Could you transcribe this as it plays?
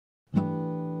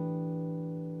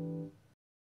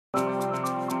Good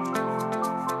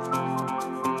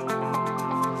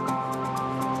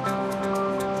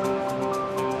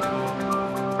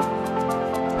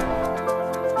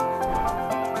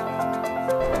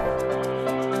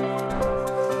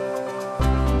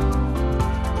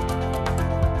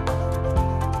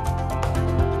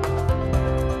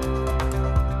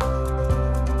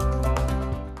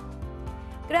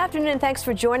afternoon and thanks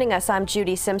for joining us. I'm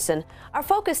Judy Simpson. Our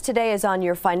focus today is on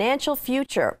your financial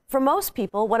future. For most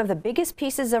people, one of the biggest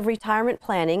pieces of retirement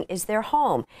planning is their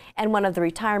home. And one of the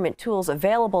retirement tools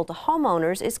available to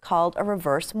homeowners is called a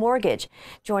reverse mortgage.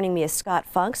 Joining me is Scott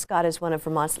Funk. Scott is one of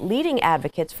Vermont's leading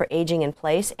advocates for aging in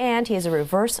place, and he is a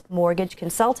reverse mortgage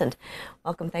consultant.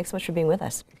 Welcome. Thanks so much for being with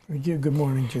us. Thank you. Good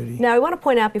morning, Judy. Now, I want to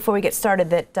point out before we get started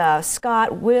that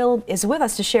Scott is with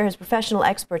us to share his professional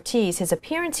expertise. His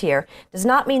appearance here does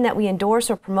not mean that we endorse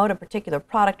or promote a particular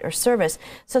product or service.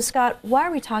 So, Scott, why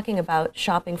are we talking about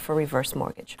shopping for reverse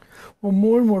mortgage? Well,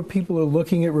 more and more people are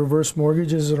looking at reverse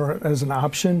mortgages as an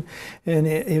option. And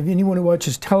if anyone who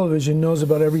watches television knows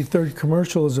about every third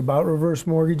commercial is about reverse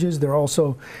mortgages. They're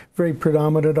also very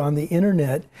predominant on the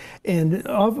internet. And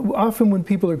often when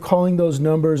people are calling those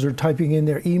numbers or typing in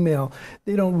their email,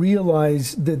 they don't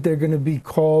realize that they're going to be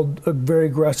called very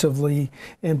aggressively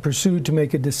and pursued to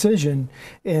make a decision.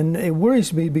 And it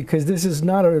worries me because this is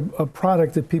not a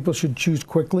product that people should choose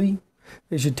quickly.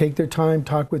 They should take their time,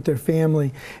 talk with their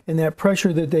family, and that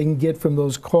pressure that they can get from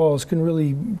those calls can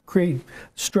really create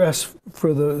stress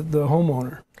for the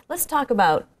homeowner. Let's talk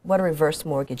about what a reverse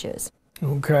mortgage is.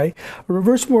 Okay. A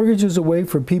reverse mortgage is a way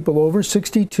for people over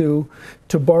 62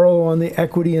 to borrow on the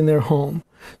equity in their home.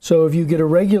 So if you get a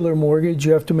regular mortgage,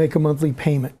 you have to make a monthly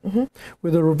payment.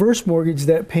 With a reverse mortgage,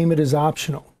 that payment is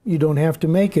optional. You don't have to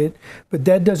make it, but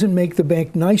that doesn't make the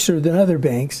bank nicer than other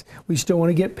banks. We still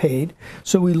want to get paid.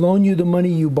 So we loan you the money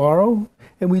you borrow,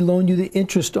 and we loan you the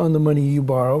interest on the money you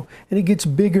borrow, and it gets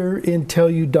bigger until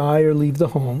you die or leave the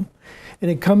home. And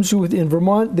it comes with, in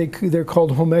Vermont, they're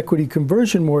called home equity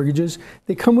conversion mortgages.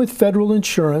 They come with federal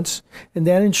insurance, and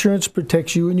that insurance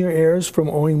protects you and your heirs from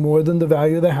owing more than the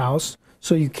value of the house,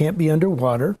 so you can't be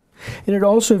underwater. And it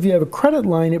also, if you have a credit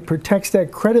line, it protects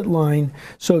that credit line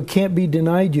so it can't be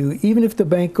denied you, even if the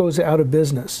bank goes out of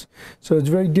business. So it's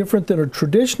very different than a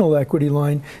traditional equity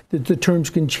line that the terms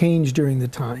can change during the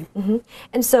time.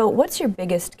 And so what's your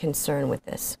biggest concern with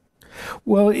this?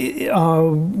 Well,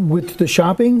 with the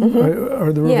shopping,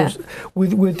 or the reverse,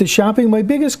 with the shopping, my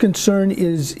biggest concern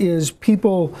is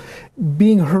people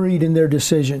being hurried in their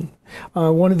decision.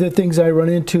 One of the things I run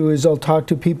into is I'll talk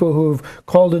to people who have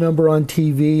called a number on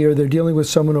TV or they're dealing with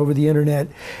someone over the internet,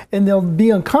 and they'll be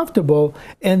uncomfortable,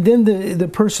 and then the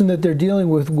person that they're dealing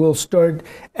with will start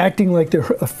acting like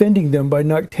they're offending them by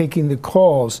not taking the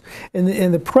calls.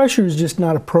 And the pressure is just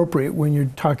not appropriate when you're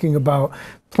talking about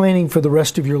planning for the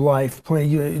rest of your life,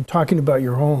 talking about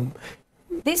your home.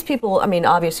 These people, I mean,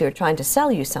 obviously are trying to sell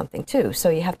you something too, so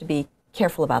you have to be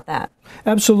careful about that.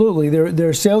 Absolutely.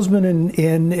 They're salesmen,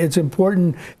 and it's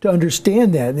important to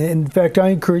understand that. In fact, I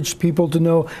encourage people to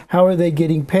know, how are they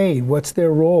getting paid? What's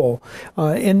their role?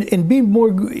 And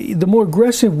the more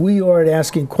aggressive we are at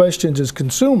asking questions as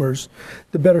consumers,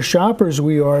 the better shoppers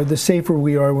we are, the safer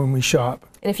we are when we shop.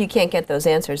 And if you can't get those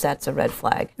answers, that's a red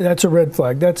flag. That's a red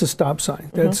flag. That's a stop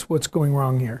sign. That's what's going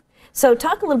wrong here. So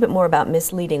talk a little bit more about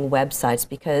misleading websites,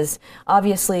 because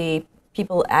obviously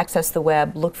people access the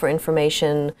web, look for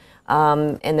information,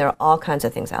 and there are all kinds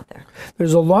of things out there.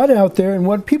 There's a lot out there, and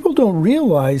what people don't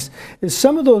realize is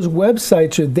some of those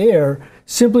websites are there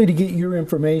simply to get your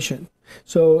information.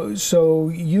 So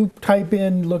you type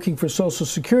in looking for Social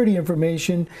Security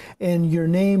information, and your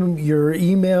name, your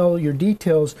email, your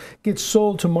details get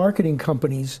sold to marketing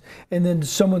companies, and then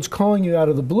someone's calling you out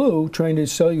of the blue trying to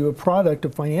sell you a product, a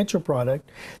financial product,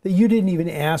 that you didn't even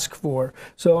ask for.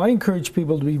 So I encourage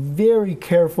people to be very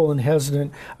careful and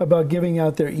hesitant about giving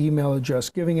out their email address,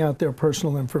 giving out their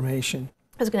personal information.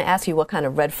 I was going to ask you, what kind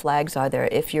of red flags are there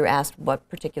if you're asked what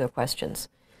particular questions?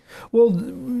 Well,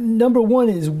 number one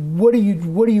is, what are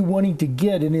you wanting to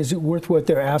get, and is it worth what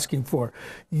they're asking for?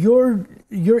 Your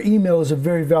email is a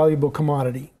very valuable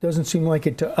commodity. Doesn't seem like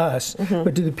it to us,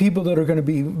 but to the people that are going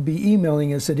to be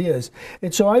emailing us, it is.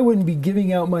 And so I wouldn't be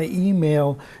giving out my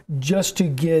email just to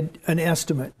get an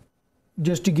estimate.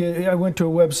 I went to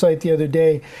a website the other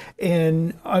day,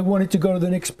 and I wanted to go to the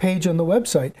next page on the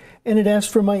website, and it asked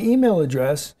for my email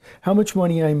address, how much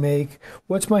money I make,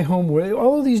 what's my home worth.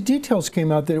 All of these details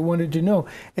came out that it wanted to know,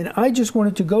 and I just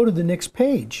wanted to go to the next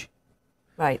page.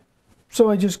 Right. So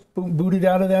I just booted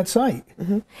out of that site.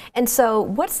 And so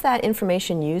what's that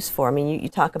information used for? I mean, you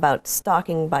talk about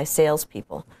stalking by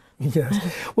salespeople.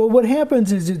 Yes. Well, what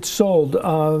happens is it's sold.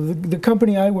 The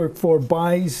company I work for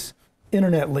buys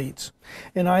internet leads,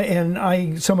 and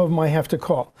I some of them I have to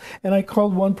call. And I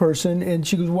called one person, and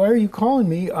she goes, "Why are you calling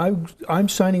me? I'm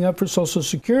signing up for Social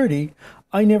Security.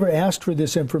 I never asked for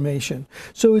this information."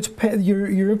 So it's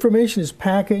your information is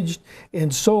packaged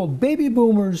and sold. Baby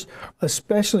boomers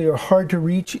especially are hard to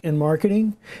reach in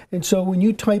marketing, and so when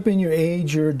you type in your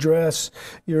age, your address,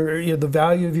 the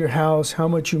value of your house, how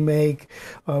much you make,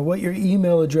 what your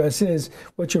email address is,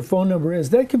 what your phone number is,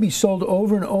 that can be sold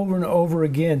over and over and over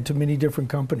again to many different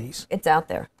companies. It's out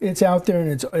there. It's out there, and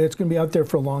it's going to be out there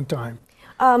for a long time.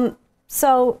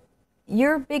 So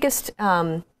your biggest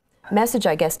message,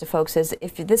 I guess, to folks is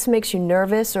if this makes you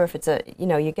nervous, or if it's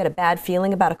you get a bad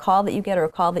feeling about a call that you get or a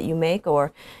call that you make,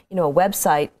 or a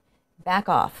website, back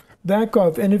off. Back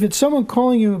off. And if it's someone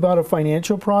calling you about a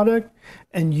financial product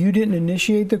and you didn't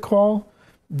initiate the call,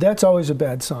 that's always a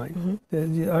bad sign.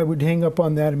 Mm-hmm. I would hang up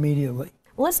on that immediately.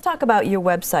 Well, let's talk about your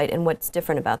website and what's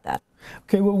different about that.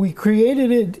 Okay, well, we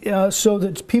created it so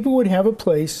that people would have a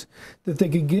place that they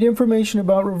could get information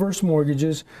about reverse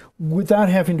mortgages without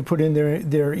having to put in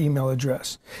their email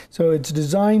address. So it's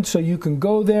designed so you can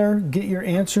go there, get your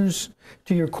answers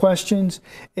to your questions,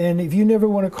 and if you never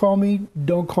want to call me,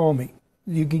 don't call me.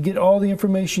 You can get all the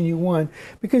information you want,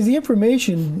 because the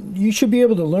information, you should be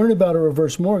able to learn about a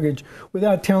reverse mortgage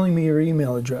without telling me your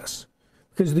email address,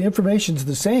 because the information's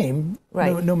the same,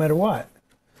 right, no matter what.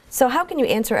 So how can you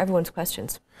answer everyone's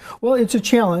questions? Well, it's a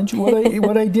challenge.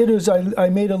 What I did is I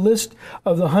made a list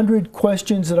of the 100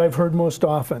 questions that I've heard most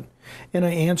often, and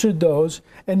I answered those.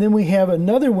 And then we have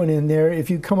another one in there. If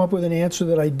you come up with an answer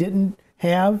that I didn't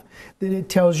have, then it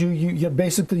tells you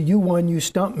basically you won, you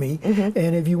stumped me. Mm-hmm.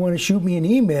 And if you want to shoot me an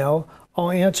email,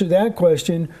 I'll answer that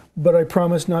question, but I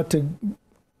promise not to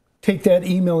take that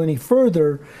email any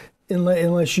further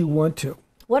unless you want to.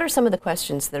 What are some of the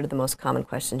questions that are the most common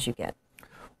questions you get?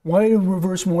 Why do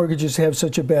reverse mortgages have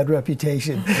such a bad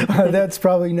reputation? That's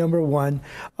probably number one.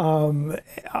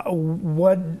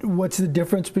 What's the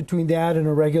difference between that and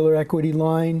a regular equity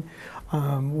line?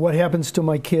 What happens to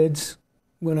my kids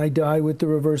when I die with the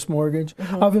reverse mortgage?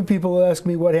 Mm-hmm. Often people ask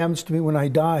me what happens to me when I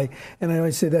die, and I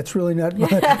always say that's really not.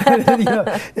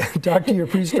 Talk to your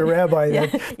priest or rabbi. Yeah.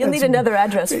 You'll need another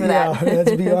address for that. Yeah,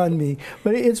 that's beyond me.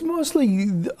 But it's mostly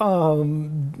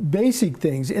basic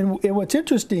things. And what's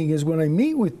interesting is when I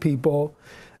meet with people,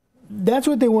 that's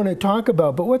what they want to talk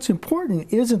about. But what's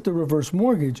important isn't the reverse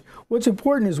mortgage. What's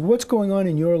important is what's going on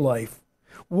in your life.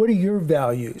 What are your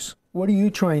values? What are you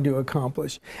trying to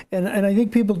accomplish? And I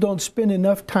think people don't spend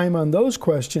enough time on those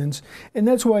questions, and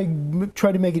that's why I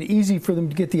try to make it easy for them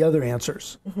to get the other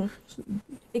answers. Mm-hmm.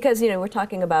 Because, we're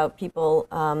talking about people,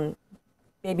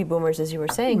 baby boomers, as you were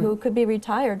saying, who could be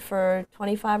retired for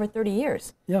 25 or 30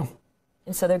 years. Yeah.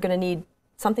 And so they're going to need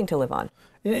something to live on.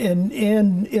 And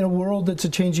in a world that's a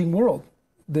changing world.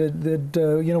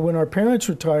 When our parents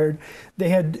retired, they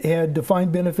had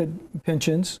defined benefit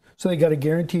pensions, so they got a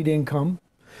guaranteed income.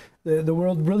 The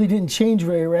world really didn't change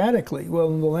very radically. Well,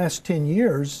 in the last 10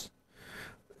 years,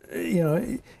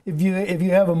 if you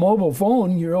have a mobile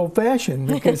phone, you're old-fashioned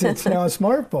because it's now a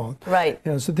smartphone. Right.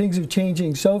 So things are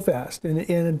changing so fast,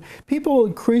 and people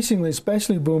increasingly,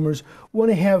 especially boomers,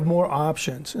 want to have more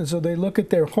options, and so they look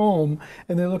at their home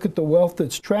and they look at the wealth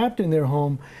that's trapped in their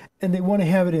home, and they want to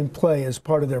have it in play as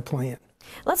part of their plan.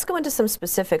 Let's go into some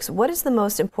specifics. What is the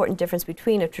most important difference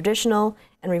between a traditional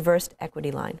and reversed equity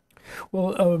line?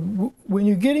 Well, when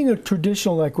you're getting a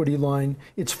traditional equity line,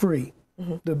 it's free.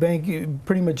 Mm-hmm. The bank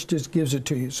pretty much just gives it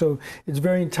to you. So it's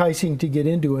very enticing to get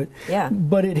into it. Yeah.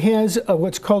 But it has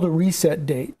what's called a reset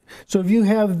date. So if you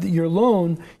have your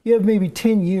loan, you have maybe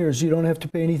 10 years. You don't have to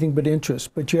pay anything but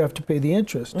interest, but you have to pay the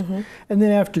interest. Mm-hmm. And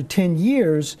then after 10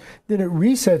 years, then it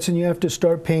resets and you have to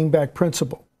start paying back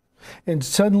principal. And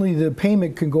suddenly the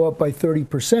payment can go up by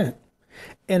 30%.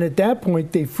 And at that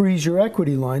point, they freeze your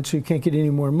equity line so you can't get any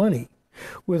more money.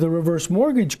 With a reverse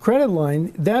mortgage credit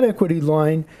line, that equity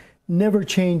line never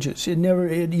changes.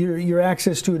 Your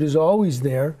access to it is always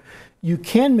there. You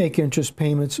can make interest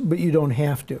payments, but you don't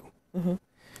have to. Mm-hmm.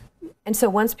 And so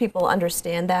once people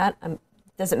understand that,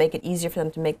 does it make it easier for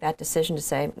them to make that decision to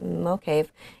say, okay,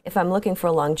 if I'm looking for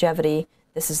longevity,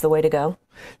 this is the way to go?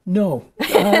 No.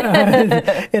 And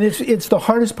it's the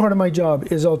hardest part of my job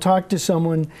is I'll talk to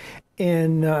someone,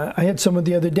 and I had someone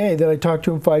the other day that I talked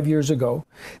to him 5 years ago.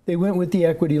 They went with the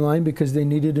equity line because they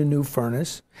needed a new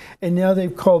furnace. And now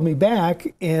they've called me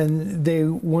back and they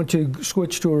want to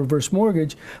switch to a reverse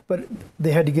mortgage, but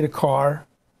they had to get a car.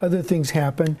 Other things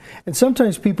happen. And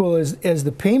sometimes people, as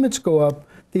the payments go up,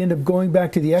 they end up going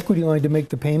back to the equity line to make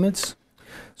the payments.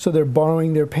 So they're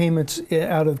borrowing their payments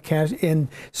out of cash, and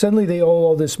suddenly they owe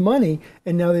all this money,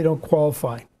 and now they don't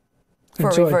qualify. For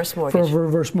a reverse mortgage. For a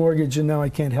reverse mortgage, and now I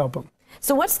can't help them.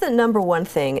 So what's the number one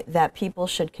thing that people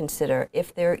should consider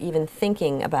if they're even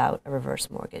thinking about a reverse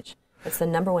mortgage? What's the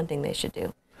number one thing they should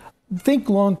do? Think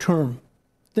long term.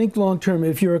 Think long term.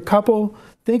 If you're a couple,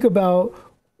 think about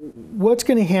what's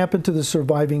going to happen to the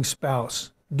surviving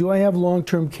spouse. Do I have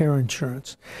long-term care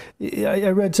insurance? I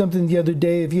read something the other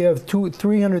day. If you have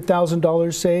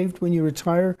 $300,000 saved when you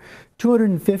retire,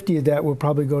 250 of that will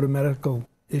probably go to medical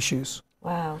issues.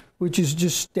 Wow. Which is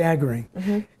just staggering,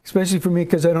 especially for me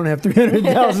because I don't have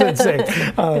 300,000 saved.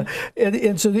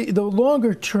 And so the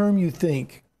longer term you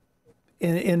think,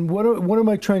 and what am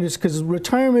I trying to, because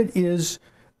retirement is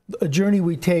a journey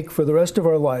we take for the rest of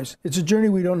our lives. It's a journey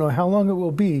we don't know how long it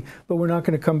will be, but we're not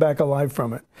going to come back alive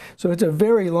from it. So it's a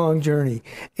very long journey.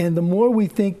 And the more we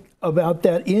think about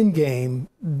that end game,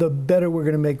 the better we're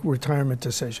going to make retirement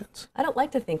decisions. I don't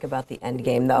like to think about the end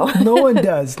game, though. No one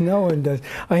does. No one does.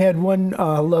 I had one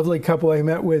lovely couple I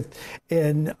met with,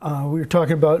 and we were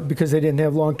talking about because they didn't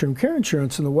have long-term care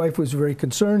insurance, and the wife was very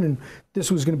concerned, and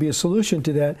this was going to be a solution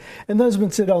to that. And the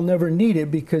husband said, "I'll never need it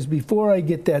because before I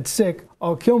get that sick,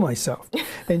 I'll kill myself."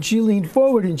 And she leaned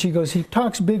forward and she goes, "He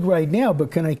talks big right now, but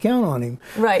can I count on him?"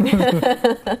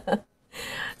 Right.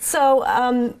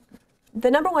 So, the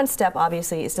number one step,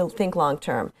 obviously, is to think long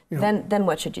term. Yeah. Then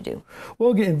what should you do?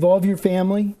 Well, involve your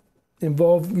family,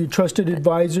 involve your trusted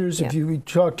advisors. Yeah. If you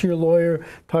talk to your lawyer,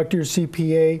 talk to your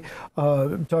CPA,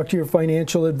 talk to your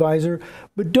financial advisor.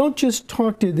 But don't just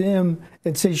talk to them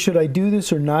and say, should I do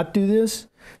this or not do this?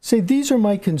 Say, these are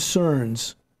my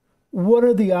concerns. What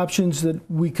are the options that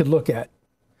we could look at?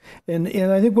 And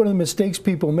I think one of the mistakes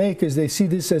people make is they see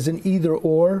this as an either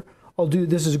or. I'll do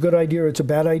this is a good idea or it's a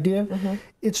bad idea.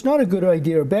 It's not a good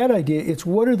idea or a bad idea. It's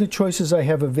what are the choices I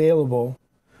have available?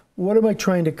 What am I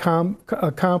trying to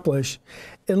accomplish?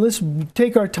 And let's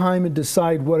take our time and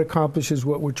decide what accomplishes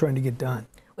what we're trying to get done.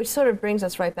 Which sort of brings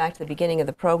us right back to the beginning of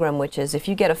the program, which is if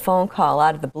you get a phone call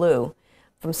out of the blue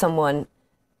from someone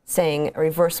saying a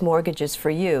reverse mortgage is for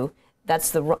you,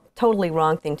 that's the totally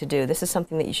wrong thing to do. This is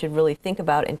something that you should really think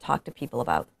about and talk to people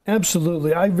about.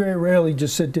 Absolutely. I very rarely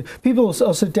just sit to people.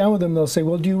 I'll sit down with them. They'll say,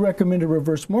 "Well, do you recommend a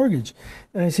reverse mortgage?"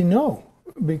 And I say, "No,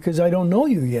 because I don't know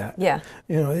you yet." Yeah.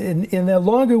 You know, and the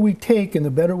longer we take and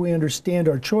the better we understand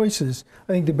our choices,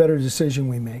 I think the better decision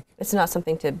we make. It's not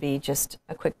something to be just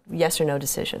a quick yes or no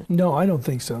decision. No, I don't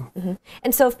think so.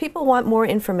 And so if people want more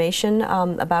information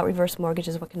about reverse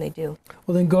mortgages, what can they do?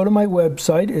 Well, then go to my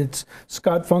website. It's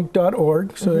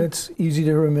scottfunk.org, so it's easy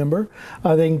to remember.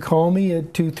 They can call me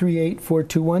at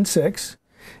 238-4216.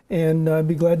 And I'd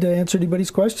be glad to answer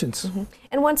anybody's questions.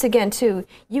 And once again, too,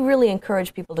 you really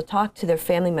encourage people to talk to their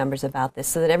family members about this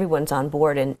so that everyone's on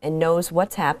board and knows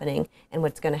what's happening and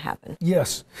what's going to happen.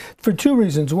 Yes, for two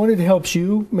reasons. One, it helps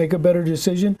you make a better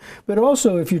decision, but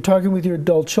also if you're talking with your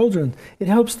adult children, it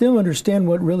helps them understand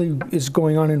what really is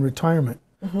going on in retirement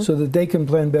so that they can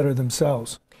plan better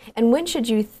themselves. And when should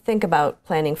you think about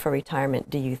planning for retirement,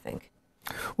 do you think?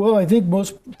 Well, I think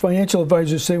most financial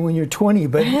advisors say when you're 20,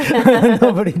 but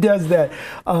nobody does that.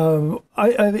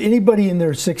 Anybody in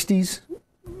their 60s,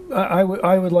 I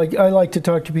like to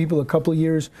talk to people a couple of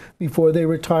years before they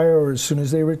retire or as soon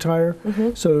as they retire.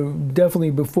 So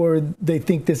definitely before they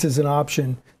think this is an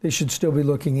option, they should still be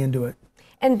looking into it.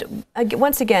 And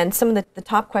once again, some of the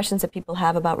top questions that people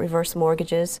have about reverse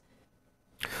mortgages.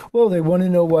 Well, they want to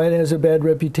know why it has a bad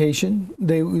reputation.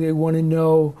 They want to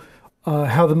know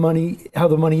how the money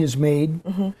is made.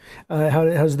 How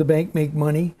does the bank make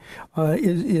money?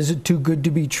 Is it too good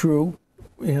to be true?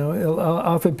 You know,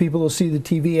 often people will see the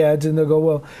TV ads and they'll go,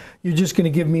 "Well, you're just going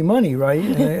to give me money, right?"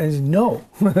 And I say, "No."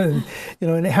 You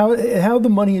know, and how the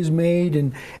money is made,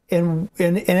 and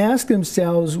ask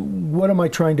themselves, "What am I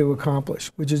trying to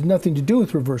accomplish?" Which has nothing to do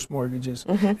with reverse mortgages,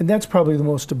 and that's probably the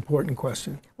most important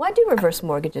question. Why do reverse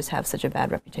mortgages have such a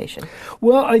bad reputation?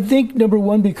 Well, I think number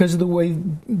one, because of the way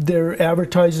they're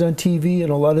advertised on TV,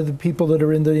 and a lot of the people that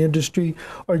are in the industry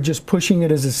are just pushing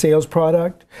it as a sales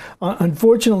product.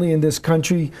 Unfortunately, in this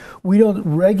country, we don't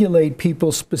regulate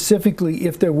people specifically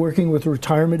if they're working with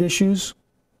retirement issues,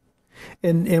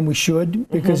 and we should,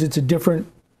 because it's a different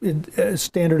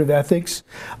standard of ethics.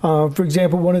 For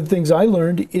example, one of the things I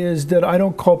learned is that I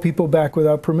don't call people back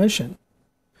without permission.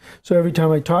 So every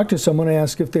time I talk to someone, I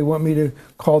ask if they want me to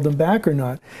call them back or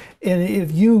not. And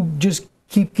if you just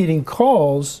keep getting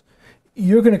calls,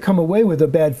 you're going to come away with a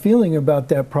bad feeling about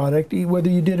that product, whether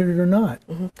you did it or not.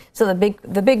 So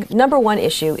the big number one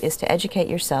issue is to educate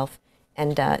yourself,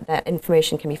 and that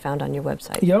information can be found on your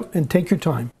website. Yep, and take your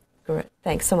time. Sure.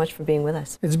 Thanks so much for being with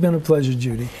us. It's been a pleasure,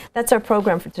 Judy. That's our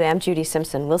program for today. I'm Judy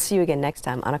Simpson. We'll see you again next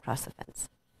time on Across the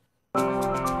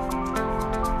Fence.